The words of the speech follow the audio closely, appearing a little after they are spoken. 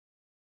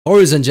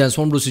Horizon Gents,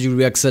 from Bruce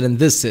Reaction, and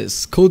this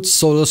is Could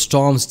Solar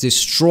Storms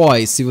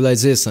Destroy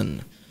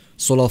Civilization?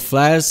 Solar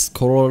Flares,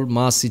 Coronal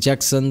Mass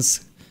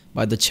Ejections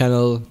by the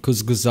channel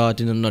Kurzgesagt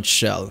in a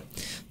nutshell.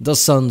 The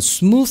sun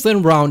smooth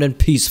and round and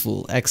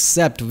peaceful,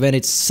 except when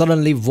it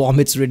suddenly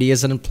vomits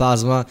radiation and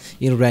plasma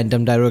in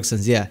random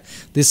directions. Yeah,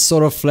 these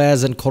solar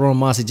flares and coronal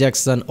mass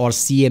ejection, or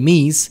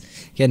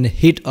CMEs, can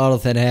hit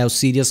Earth and have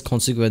serious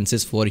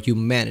consequences for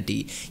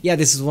humanity. Yeah,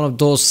 this is one of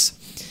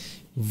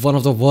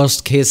the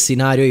worst case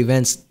scenario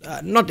events,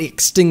 not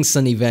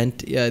extinction event.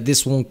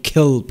 This won't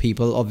kill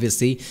people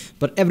obviously,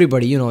 but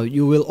everybody,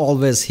 you will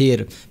always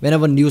hear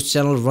whenever news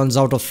channel runs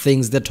out of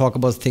things, they talk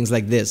about things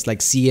like this, like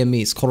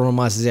CMEs, coronal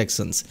mass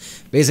ejections.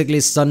 Basically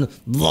sun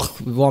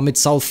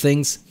vomits out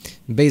things,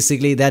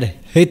 basically that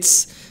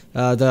hits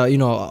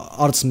the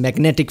Earth's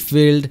magnetic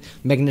field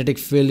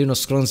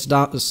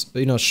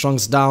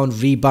shrinks down,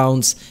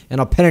 rebounds, and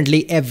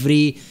apparently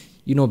every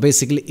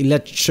basically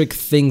electric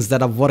things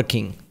that are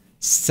working,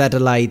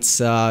 satellites,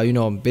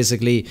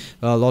 basically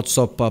lots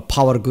of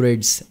power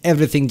grids,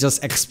 everything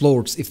just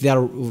explodes if they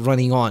are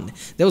running on.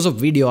 There was a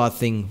video, I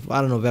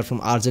don't know where, from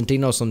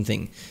Argentina or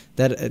something,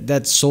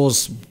 that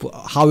shows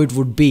how it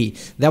would be.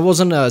 There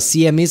wasn't a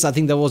CMEs, I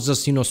think there was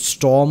just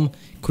storm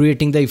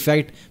creating the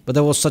effect, but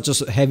there was such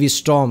a heavy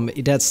storm,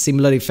 it had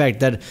similar effect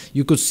that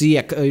you could see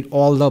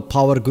all the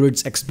power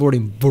grids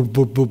exploding, boom,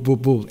 boom, boom, boom,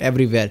 boom,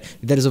 everywhere.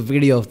 There is a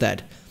video of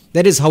that.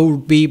 That is how it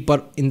would be,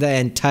 but in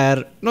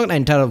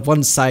the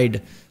one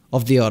side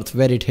of the Earth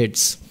where it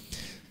hits.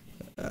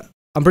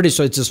 I'm pretty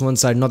sure it's just one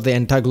side, not the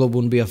entire globe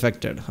won't be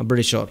affected. I'm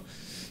pretty sure.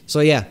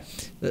 So yeah,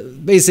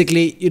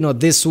 basically,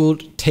 this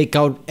would take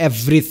out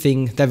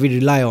everything that we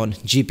rely on: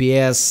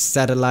 GPS,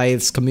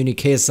 satellites,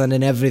 communication,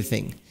 and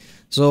everything.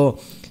 So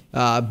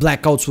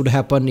blackouts would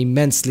happen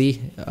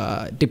immensely,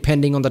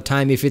 depending on the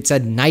time. If it's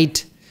at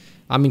night,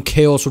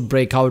 chaos would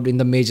break out in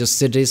the major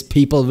cities.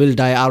 People will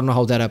die. I don't know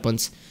how that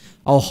happens.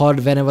 I've heard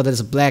whenever there's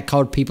a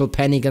blackout, people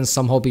panic and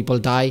somehow people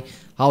die.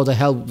 How the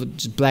hell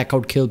would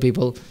blackout kill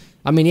people?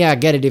 Yeah, I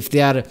get it if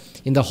they are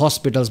in the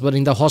hospitals, but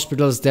in the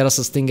hospitals there are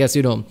such thing as,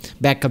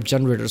 backup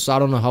generators. So I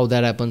don't know how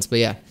that happens, but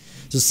yeah.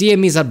 So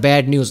CMEs are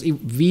bad news.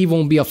 We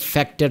won't be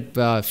affected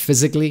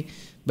physically,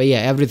 but yeah,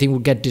 everything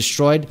would get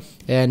destroyed.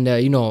 And,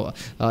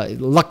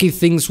 lucky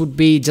things would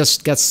be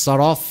just get shut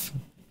off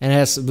and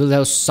will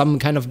have some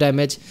kind of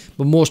damage,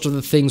 but most of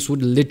the things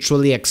would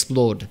literally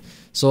explode.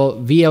 So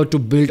we have to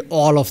build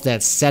all of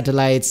that,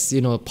 satellites,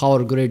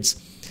 power grids.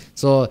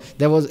 So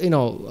there was,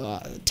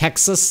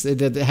 Texas,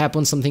 there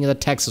happened something in the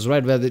Texas,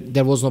 right, where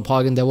there was no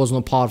power and there was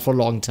no power for a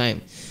long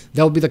time.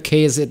 That would be the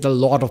case at a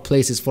lot of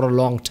places for a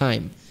long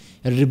time.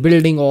 And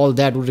rebuilding all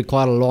that would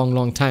require a long,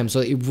 long time. So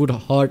it would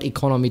hurt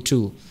economy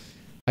too.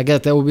 I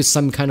guess there would be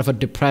some kind of a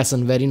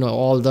depression where,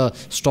 all the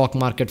stock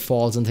market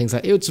falls and things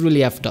like that. It's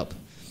really effed up.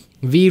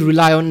 We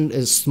rely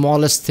on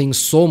smallest things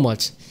so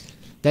much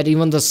that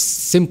even the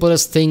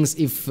simplest things,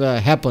 if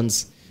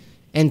happens,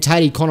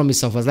 entire economy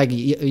suffers. Like,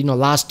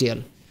 last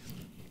year,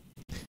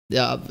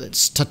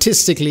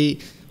 statistically,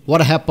 what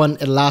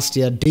happened last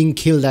year didn't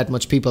kill that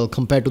much people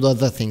compared to the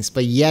other things,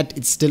 but yet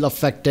it still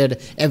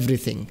affected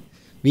everything.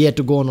 We had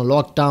to go on a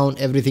lockdown,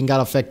 everything got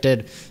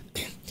affected.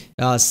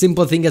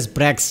 Simple thing as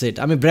Brexit.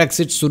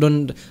 Brexit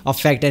shouldn't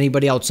affect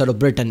anybody outside of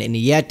Britain, and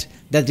yet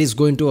that is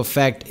going to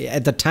affect,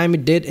 at the time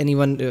it did, and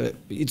even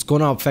it's going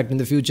to affect in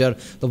the future,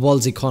 the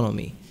world's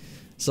economy.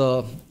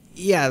 So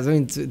yeah,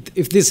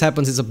 if this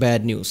happens, it's a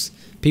bad news.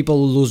 People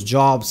will lose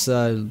jobs,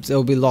 there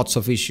will be lots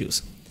of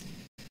issues.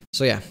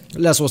 So yeah,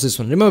 let's watch this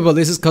one. Remember,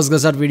 this is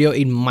Kurzgesagt video,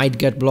 it might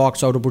get blocked,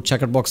 so I have to put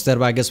checkered box there,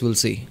 but I guess we'll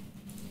see.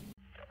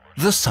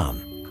 The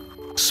sun,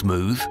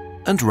 smooth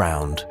and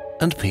round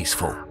and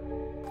peaceful,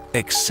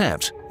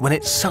 except when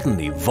it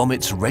suddenly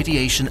vomits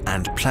radiation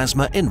and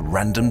plasma in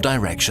random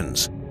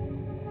directions.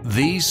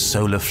 These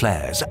solar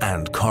flares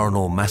and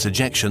coronal mass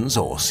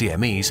ejections, or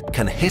CMEs,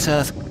 can hit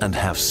Earth and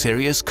have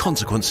serious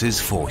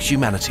consequences for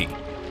humanity.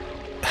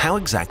 How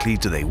exactly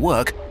do they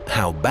work?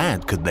 How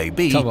bad could they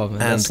be?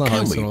 And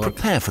can we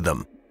prepare for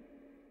them?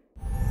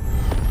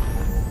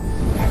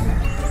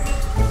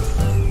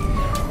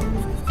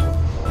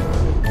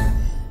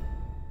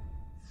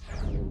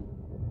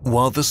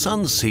 While the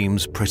sun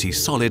seems pretty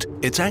solid,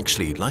 it's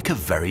actually like a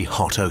very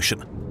hot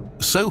ocean.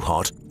 So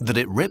hot that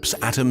it rips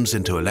atoms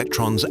into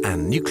electrons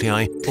and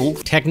nuclei.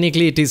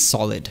 Technically it is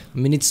solid.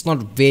 It's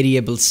not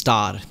variable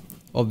star,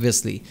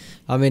 obviously.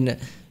 There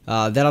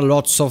are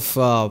lots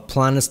of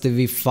planets that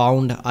we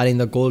found are in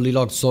the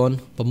Goldilocks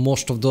zone, but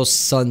most of those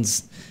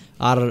suns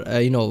are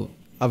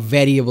are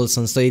variable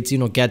suns. So it's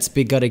gets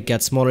bigger, it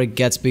gets smaller, it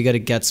gets bigger,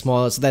 it gets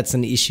smaller. So that's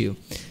an issue.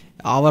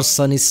 Our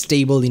sun is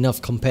stable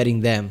enough comparing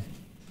them.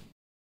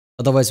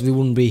 Otherwise we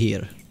wouldn't be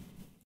here.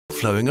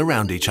 Flowing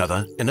around each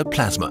other in a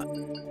plasma.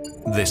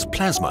 This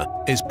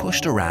plasma is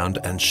pushed around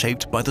and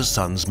shaped by the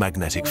sun's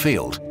magnetic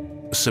field,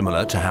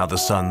 similar to how the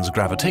sun's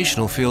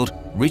gravitational field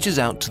reaches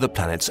out to the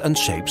planets and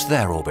shapes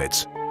their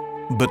orbits.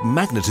 But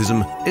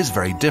magnetism is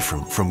very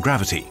different from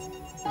gravity.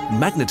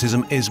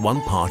 Magnetism is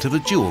one part of a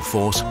dual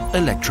force,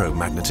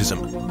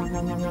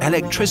 electromagnetism.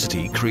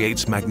 Electricity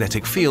creates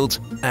magnetic fields,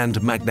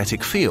 and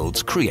magnetic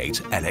fields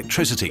create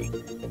electricity.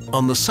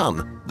 On the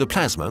Sun, the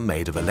plasma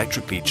made of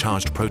electrically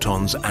charged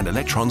protons and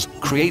electrons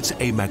creates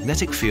a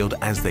magnetic field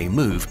as they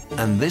move,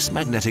 and this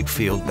magnetic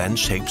field then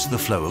shapes the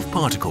flow of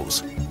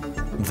particles.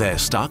 They're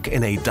stuck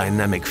in a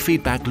dynamic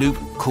feedback loop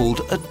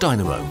called a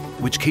dynamo,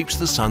 which keeps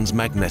the Sun's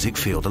magnetic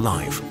field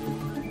alive.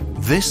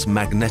 This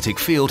magnetic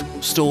field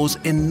stores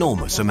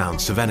enormous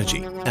amounts of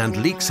energy and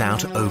leaks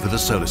out over the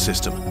solar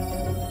system.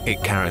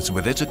 It carries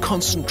with it a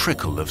constant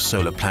trickle of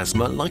solar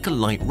plasma like a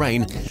light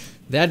rain.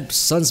 That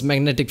Sun's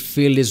magnetic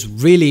field is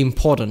really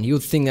important. You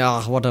think,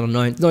 what an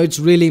annoyance. No, it's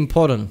really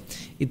important.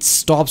 It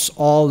stops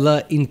all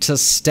the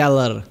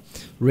interstellar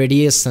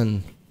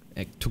radiation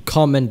to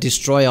come and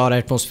destroy our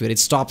atmosphere. It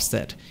stops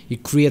that.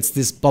 It creates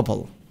this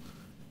bubble.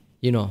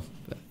 You know,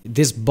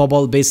 this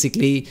bubble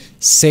basically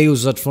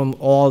saves it from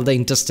all the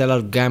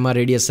interstellar gamma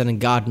radiation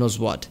and God knows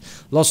what.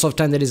 Lots of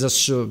time there is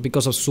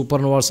because of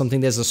supernova or something,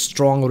 there's a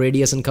strong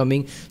radiation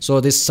coming, so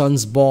this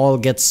Sun's ball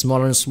gets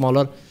smaller and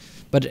smaller.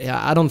 But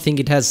I don't think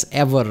it has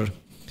ever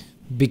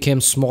become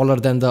smaller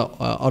than the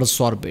Earth's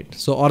orbit.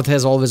 So Earth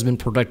has always been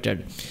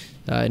protected.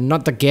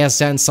 Not the gas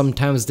giants.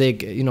 Sometimes they,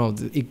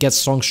 it gets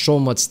strong so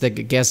much the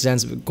gas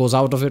giants goes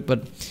out of it.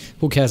 But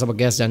who cares about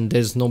gas giant?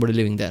 There's nobody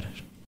living there.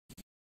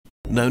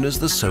 Known as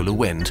the solar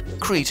wind,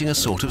 creating a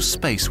sort of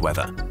space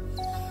weather.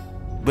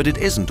 But it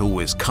isn't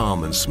always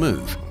calm and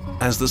smooth.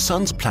 As the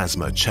Sun's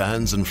plasma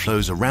churns and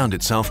flows around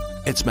itself,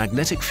 its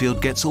magnetic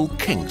field gets all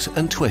kinked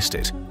and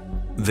twisted.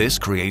 This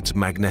creates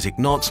magnetic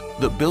knots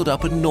that build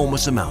up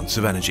enormous amounts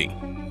of energy.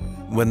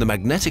 When the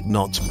magnetic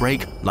knots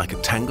break, like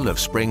a tangle of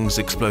springs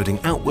exploding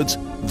outwards,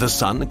 the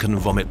Sun can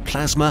vomit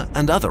plasma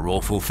and other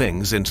awful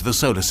things into the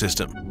solar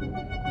system.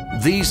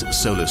 These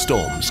solar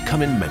storms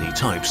come in many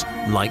types,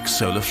 like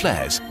solar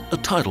flares, a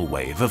tidal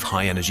wave of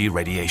high-energy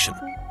radiation.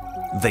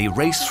 They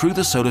race through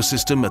the solar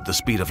system at the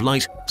speed of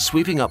light,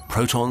 sweeping up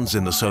protons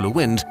in the solar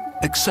wind,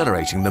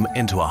 accelerating them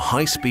into a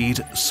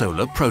high-speed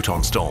solar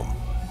proton storm.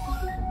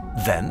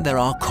 Then there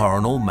are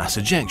coronal mass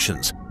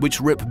ejections, which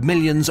rip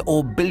millions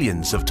or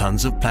billions of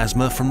tons of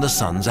plasma from the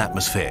Sun's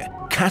atmosphere,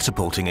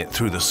 catapulting it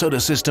through the solar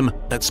system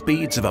at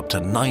speeds of up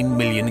to 9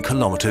 million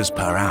kilometers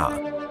per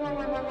hour.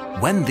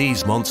 When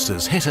these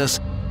monsters hit us,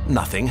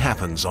 nothing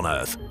happens on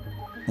Earth.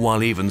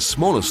 While even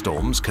smaller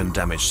storms can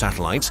damage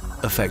satellites,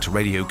 affect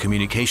radio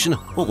communication,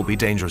 or be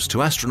dangerous to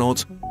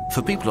astronauts,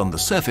 for people on the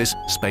surface,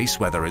 space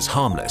weather is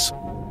harmless.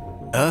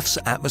 Earth's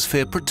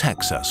atmosphere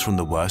protects us from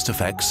the worst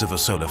effects of a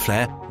solar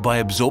flare by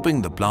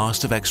absorbing the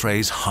blast of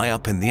X-rays high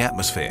up in the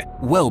atmosphere,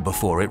 well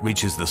before it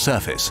reaches the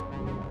surface.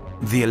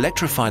 The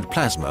electrified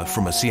plasma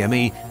from a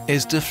CME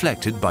is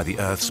deflected by the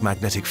Earth's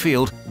magnetic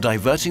field,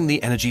 diverting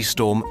the energy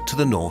storm to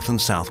the north and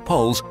south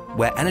poles,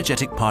 where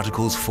energetic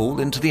particles fall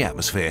into the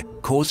atmosphere,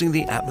 causing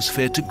the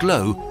atmosphere to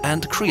glow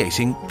and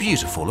creating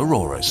beautiful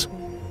auroras.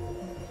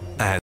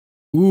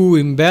 Ooh,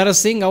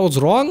 embarrassing. I was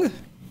wrong?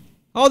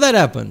 How that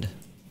happened?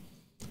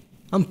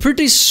 I'm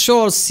pretty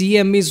sure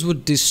CMEs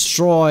would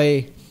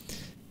destroy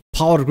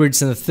power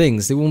grids and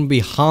things. They wouldn't be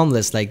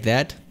harmless like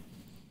that.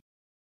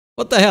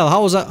 What the hell?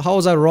 How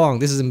was I wrong?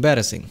 This is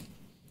embarrassing.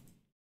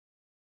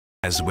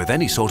 As with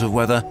any sort of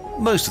weather,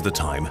 most of the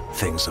time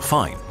things are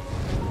fine.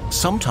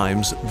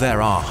 Sometimes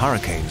there are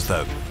hurricanes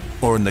though,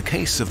 or in the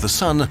case of the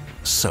Sun,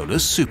 solar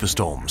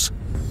superstorms.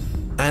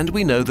 And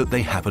we know that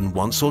they happen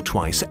once or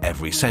twice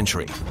every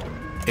century.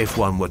 If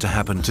one were to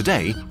happen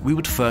today, we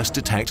would first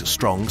detect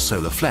strong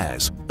solar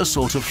flares, a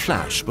sort of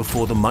flash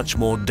before the much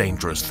more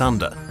dangerous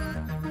thunder.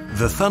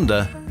 The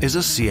thunder is a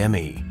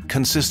CME,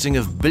 consisting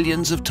of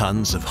billions of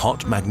tons of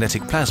hot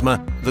magnetic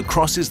plasma that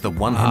crosses the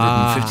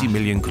 150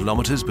 million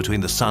kilometers between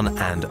the Sun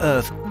and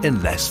Earth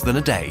in less than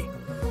a day.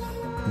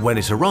 When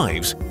it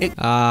arrives, it...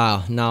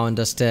 now I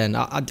understand.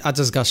 I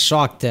just got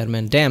shocked there,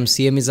 man. Damn,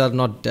 CMEs are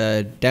not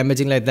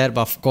damaging like that,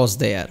 but of course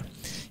they are.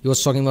 He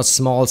was talking about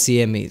small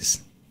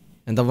CMEs.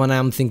 And the one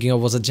I'm thinking of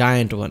was a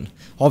giant one.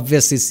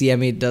 Obviously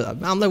CME does.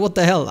 I'm like, what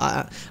the hell?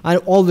 I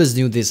always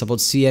knew this about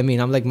CME,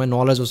 and I'm like, my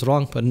knowledge was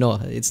wrong, but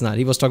no, it's not.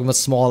 He was talking about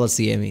smaller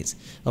CMEs.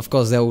 Of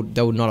course, that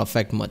would not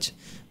affect much.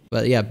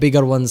 But yeah,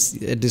 bigger ones,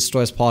 it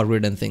destroys power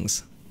grid and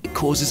things. It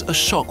causes a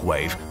shock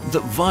wave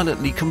that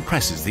violently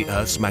compresses the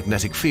Earth's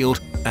magnetic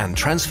field and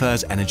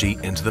transfers energy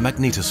into the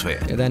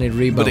magnetosphere. Yeah, then it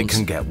rebounds. But it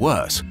can get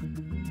worse.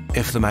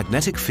 If the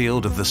magnetic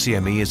field of the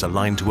CME is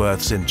aligned to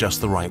Earth's in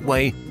just the right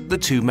way, the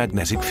two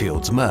magnetic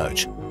fields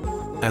merge.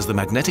 As the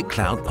magnetic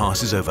cloud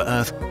passes over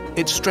Earth,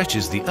 it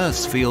stretches the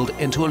Earth's field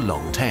into a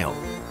long tail.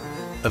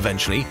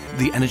 Eventually,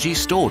 the energy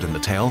stored in the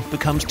tail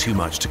becomes too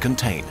much to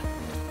contain.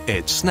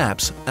 It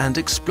snaps and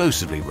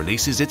explosively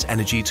releases its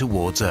energy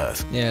towards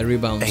Earth. Yeah, it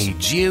rebounds. A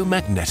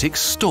geomagnetic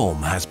storm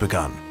has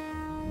begun.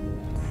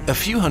 A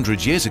few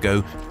hundred years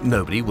ago,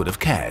 nobody would have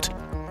cared.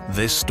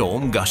 This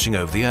storm gushing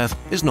over the Earth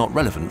is not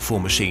relevant for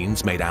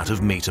machines made out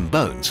of meat and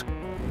bones.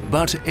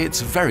 But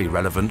it's very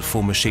relevant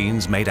for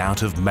machines made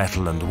out of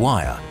metal and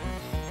wire.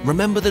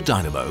 Remember the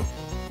dynamo?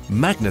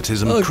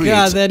 magnetism Oh creates...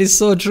 God, that is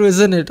so true,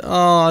 isn't it? Oh,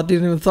 I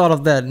didn't even thought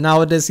of that.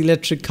 Nowadays,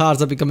 electric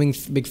cars are becoming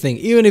big thing.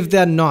 Even if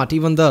they're not,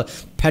 even the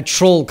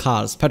petrol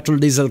cars, petrol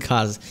diesel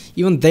cars,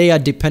 even they are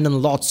dependent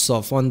lots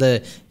of on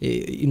the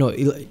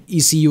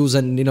ECUs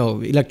and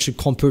electric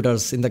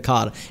computers in the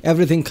car.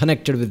 Everything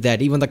connected with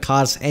that, even the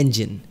car's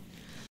engine.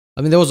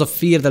 I mean, there was a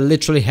fear that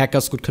literally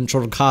hackers could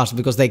control cars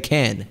because they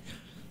can.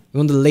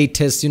 Even the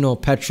latest,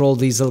 petrol,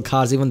 diesel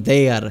cars, even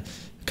they are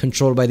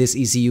controlled by these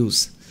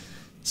ECUs.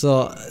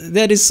 So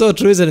that is so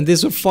true, isn't it?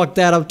 This would fuck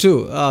that up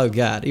too. Oh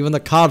God, even the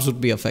cars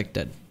would be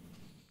affected.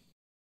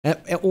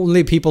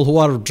 Only people who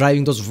are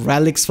driving those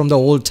relics from the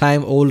old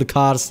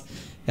cars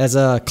as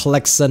a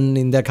collection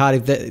in their car,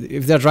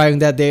 if they're driving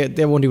that,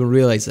 they won't even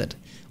realize it.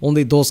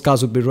 Only those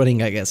cars would be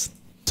running, I guess.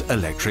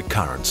 Electric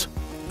currents.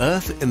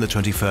 Earth in the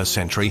 21st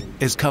century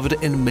is covered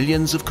in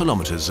millions of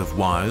kilometers of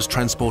wires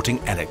transporting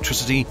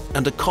electricity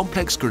and a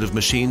complex grid of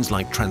machines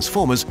like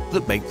transformers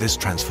that make this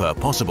transfer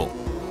possible.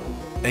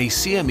 A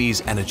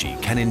CME's energy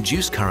can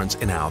induce currents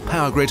in our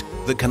power grid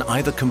that can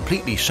either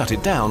completely shut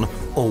it down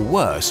or,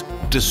 worse,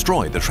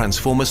 destroy the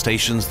transformer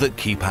stations that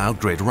keep our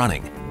grid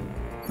running.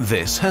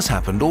 This has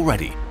happened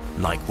already,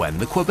 like when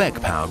the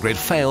Quebec power grid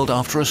failed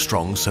after a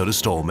strong solar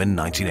storm in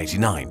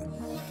 1989.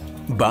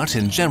 But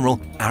in general,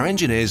 our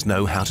engineers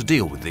know how to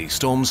deal with these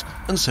storms,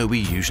 and so we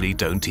usually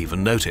don't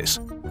even notice.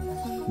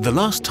 The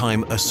last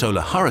time a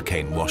solar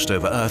hurricane washed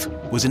over Earth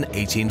was in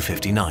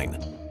 1859,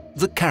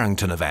 the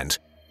Carrington event,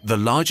 the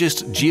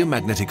largest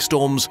geomagnetic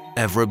storms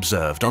ever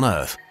observed on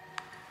Earth.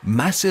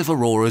 Massive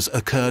auroras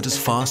occurred as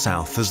far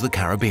south as the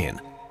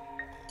Caribbean.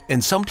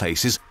 In some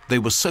places, they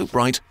were so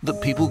bright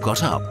that people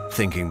got up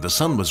thinking the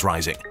sun was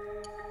rising.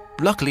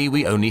 Luckily,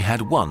 we only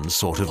had one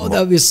sort of... Oh, that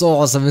would be so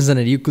awesome, isn't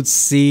it? You could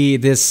see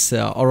this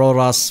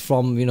auroras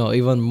from,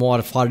 even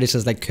more far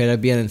distance like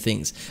Caribbean and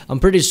things. I'm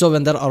pretty sure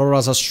when that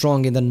auroras are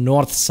strong in the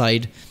north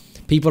side,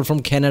 people from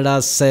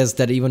Canada says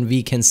that even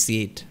we can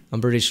see it. I'm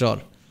pretty sure.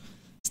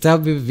 So that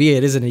would be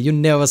weird, isn't it? You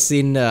never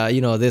seen,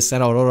 this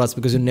and auroras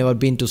because you've never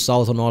been to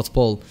South or North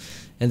Pole.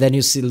 And then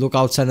you look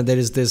outside and there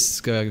is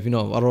this,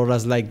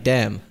 auroras like,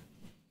 damn.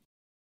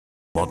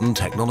 Modern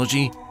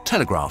technology,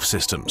 telegraph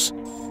systems.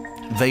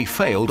 They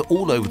failed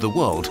all over the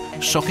world,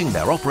 shocking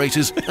their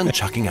operators and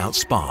chucking out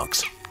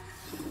sparks.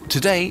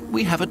 Today,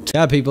 we have a...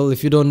 Yeah, people,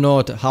 if you don't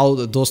know how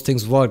those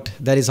things worked,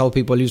 that is how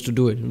people used to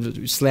do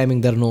it, slamming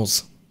their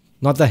nose.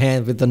 Not the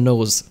hand, with the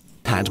nose.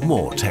 Had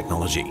more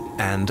technology,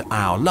 and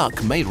our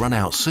luck may run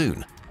out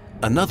soon.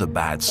 Another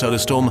bad solar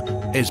storm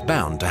is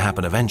bound to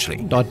happen eventually.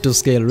 Not to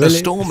scale, really. A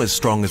storm as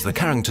strong as the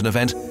Carrington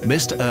event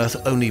missed Earth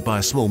only by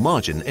a small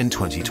margin in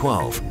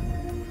 2012.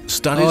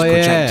 Studies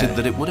projected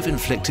that it would have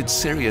inflicted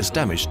serious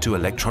damage to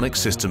electronic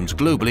systems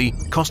globally,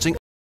 costing...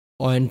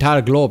 Oh,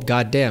 entire globe,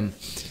 goddamn.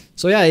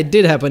 So yeah, it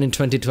did happen in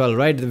 2012,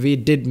 right? We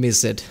did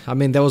miss it. I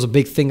mean, there was a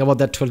big thing about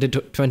that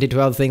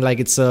 2012 thing,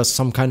 like it's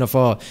some kind of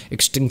a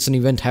extinction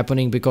event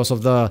happening because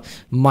of the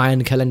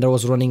Mayan calendar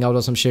was running out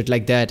or some shit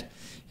like that.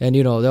 And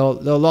there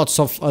were lots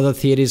of other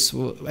theories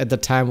at the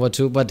time or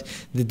two, but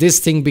this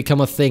thing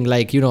became a thing,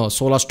 like,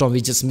 solar storm,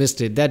 we just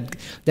missed it.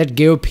 That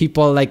gave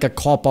people like a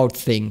cop-out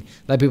thing.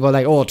 Like people are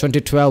like, oh,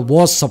 2012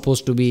 was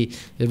supposed to be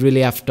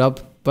really effed up,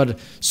 but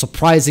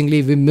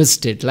surprisingly we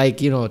missed it. Like,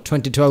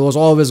 2012 was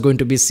always going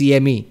to be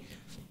CME.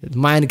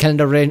 Mayan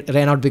calendar ran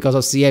out because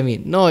of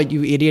CME. No,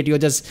 you idiot, you're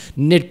just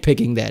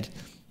nitpicking that.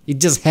 It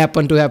just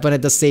happened to happen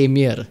at the same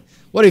year.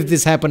 What if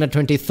this happened at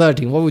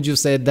 2013? What would you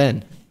say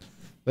then?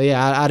 But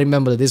yeah, I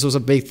remember this was a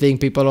big thing.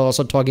 People are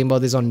also talking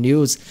about this on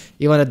news.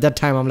 Even at that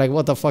time, I'm like,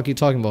 what the fuck are you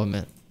talking about,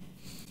 man?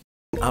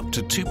 Up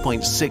to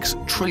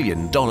 $2.6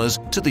 trillion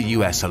to the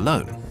US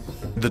alone.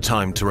 The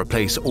time to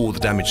replace all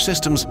the damaged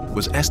systems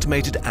was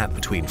estimated at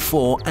between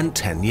 4 and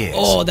 10 years.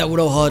 Oh, that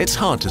would have hurt. It's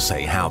hard to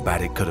say how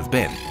bad it could have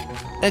been.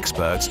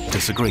 Experts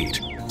disagreed.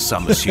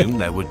 Some assumed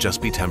there would just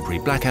be temporary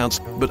blackouts,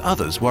 but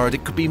others worried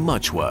it could be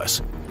much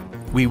worse.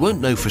 We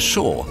won't know for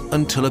sure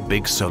until a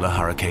big solar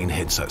hurricane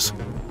hits us.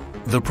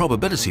 The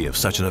probability of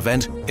such an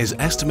event is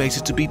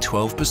estimated to be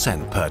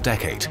 12% per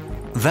decade.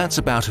 That's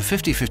about a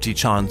 50-50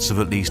 chance of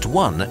at least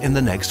one in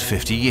the next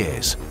 50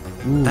 years.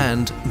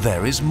 And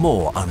there is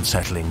more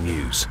unsettling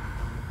news.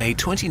 A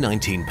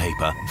 2019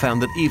 paper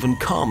found that even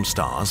calm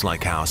stars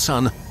like our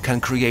Sun can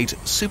create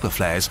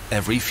superflares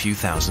every few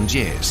thousand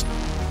years.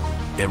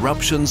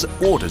 Eruptions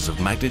orders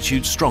of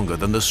magnitude stronger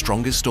than the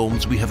strongest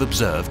storms we have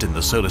observed in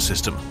the solar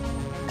system.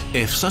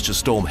 If such a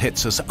storm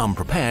hits us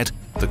unprepared,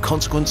 the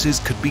consequences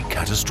could be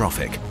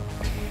catastrophic.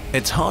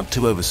 It's hard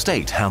to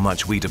overstate how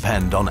much we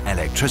depend on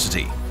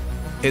electricity.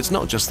 It's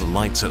not just the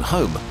lights at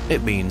home,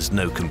 it means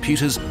no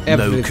computers,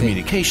 no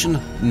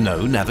communication,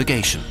 no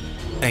navigation.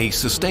 A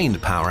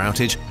sustained power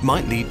outage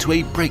might lead to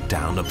a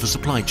breakdown of the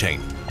supply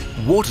chain,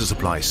 water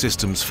supply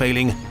systems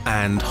failing,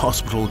 and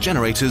hospital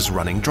generators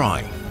running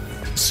dry.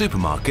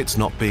 Supermarkets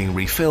not being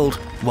refilled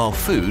while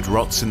food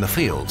rots in the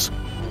fields.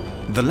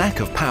 The lack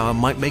of power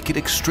might make it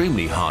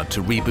extremely hard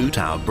to reboot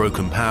our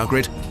broken power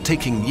grid,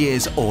 taking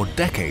years or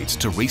decades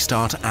to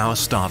restart our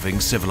starving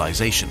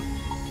civilization.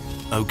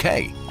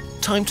 Okay,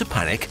 time to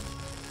panic?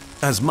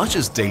 As much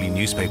as daily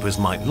newspapers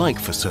might like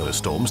for solar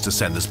storms to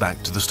send us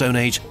back to the Stone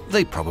Age,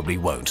 they probably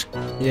won't.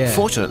 Yeah.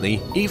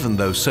 Fortunately, even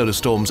though solar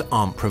storms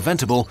aren't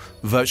preventable,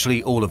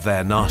 virtually all of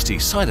their nasty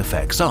side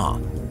effects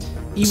are.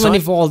 Even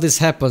if all this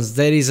happens,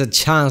 there is a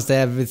chance that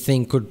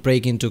everything could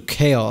break into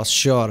chaos,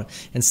 sure.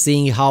 And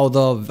seeing how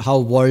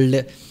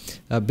world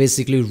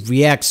basically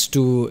reacts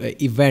to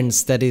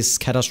events that is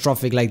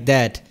catastrophic like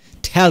that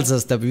tells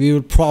us that we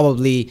will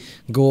probably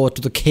go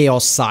to the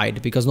chaos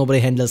side because nobody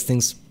handles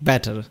things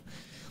better.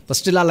 But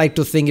still, I like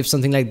to think if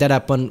something like that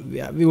happened,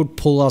 we would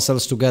pull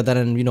ourselves together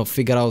and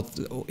figure out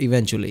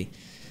eventually.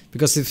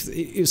 Because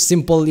if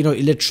simple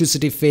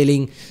electricity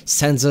failing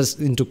sends us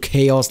into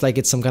chaos like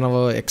it's some kind of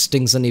a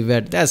extinction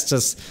event, that's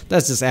just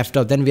effed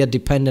up. Then we are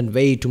dependent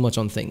way too much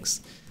on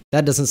things.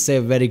 That doesn't say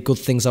very good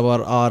things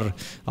about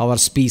our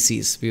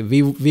species.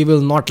 We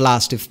will not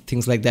last if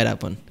things like that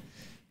happen.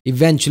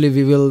 Eventually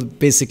we will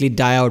basically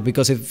die out,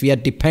 because if we are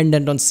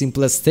dependent on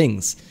simplest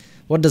things,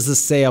 what does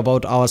this say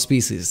about our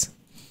species?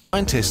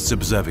 Scientists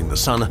observing the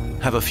sun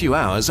have a few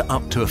hours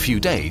up to a few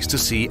days to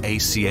see a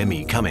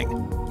CME coming.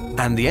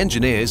 And the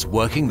engineers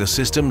working the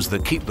systems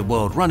that keep the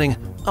world running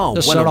are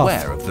well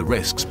aware of the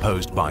risks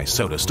posed by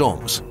solar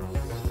storms.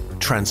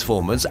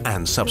 Transformers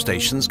and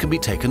substations can be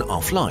taken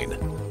offline.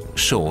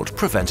 Short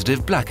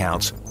preventative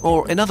blackouts,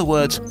 or in other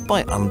words,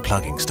 by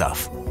unplugging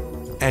stuff.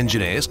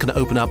 Engineers can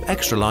open up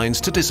extra lines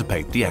to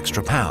dissipate the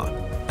extra power.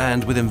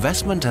 And with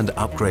investment and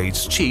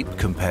upgrades cheap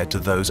compared to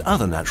those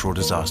other natural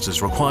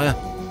disasters require,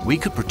 we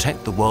could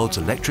protect the world's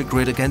electric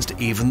grid against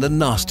even the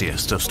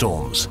nastiest of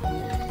storms.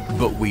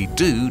 But we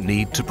do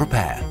need to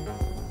prepare.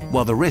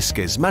 While the risk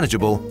is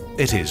manageable,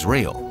 it is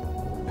real.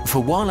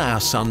 For while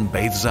our sun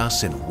bathes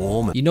us in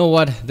warm... You know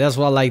what? That's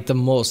what I like the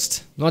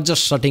most. Not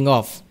just shutting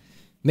off.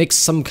 Make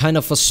some kind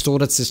of a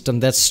storage system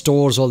that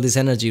stores all this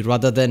energy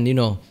rather than,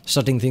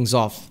 shutting things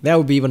off. That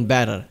would be even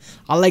better.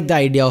 I like the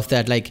idea of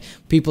that. Like,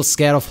 people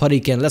scared of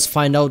hurricane. Let's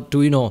find out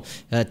to,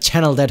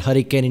 channel that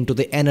hurricane into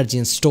the energy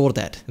and store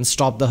that and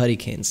stop the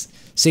hurricanes.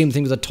 Same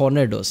thing with the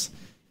tornadoes.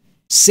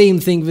 Same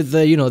thing with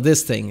the,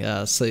 this thing.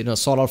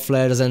 Solar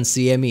flares and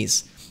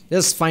CMEs.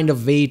 Just find a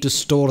way to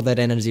store that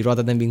energy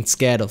rather than being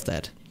scared of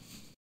that.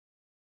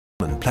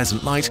 And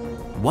pleasant light,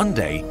 one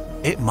day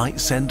it might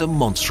send a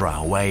monster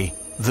our way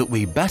that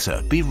we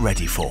better be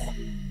ready for.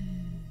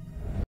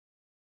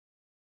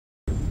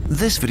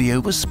 This video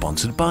was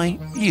sponsored by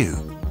you.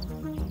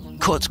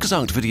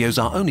 Kurzgesagt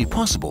videos are only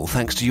possible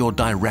thanks to your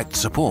direct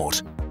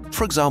support.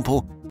 For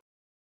example,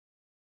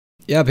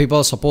 yeah,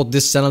 people, support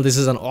this channel. This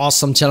is an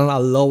awesome channel. I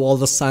love all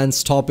the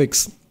science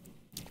topics.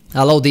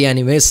 I love the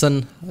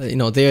animation.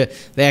 They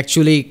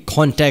actually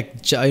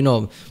contact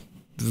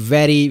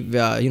very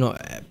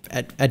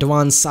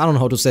advanced, I don't know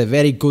how to say,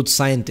 very good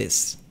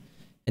scientists,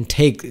 and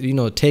take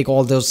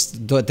all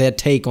their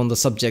take on the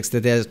subjects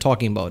that they're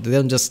talking about. They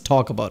don't just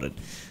talk about it.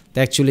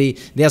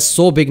 They are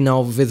so big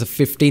now with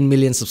 15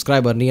 million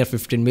subscribers, near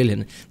 15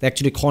 million. They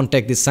actually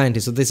contact these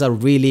scientists. So these are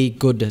really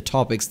good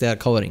topics they are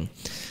covering.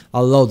 I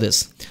love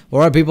this.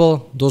 Alright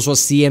people, those were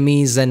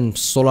CMEs and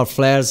solar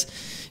flares.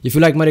 If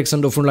you like my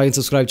reaction, don't forget to like and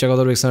subscribe. Check out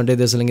the reaction.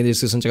 There's a link in the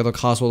description. Check out the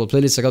cast for the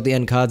playlist. Check out the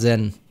end cards,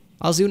 and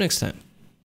I'll see you next time.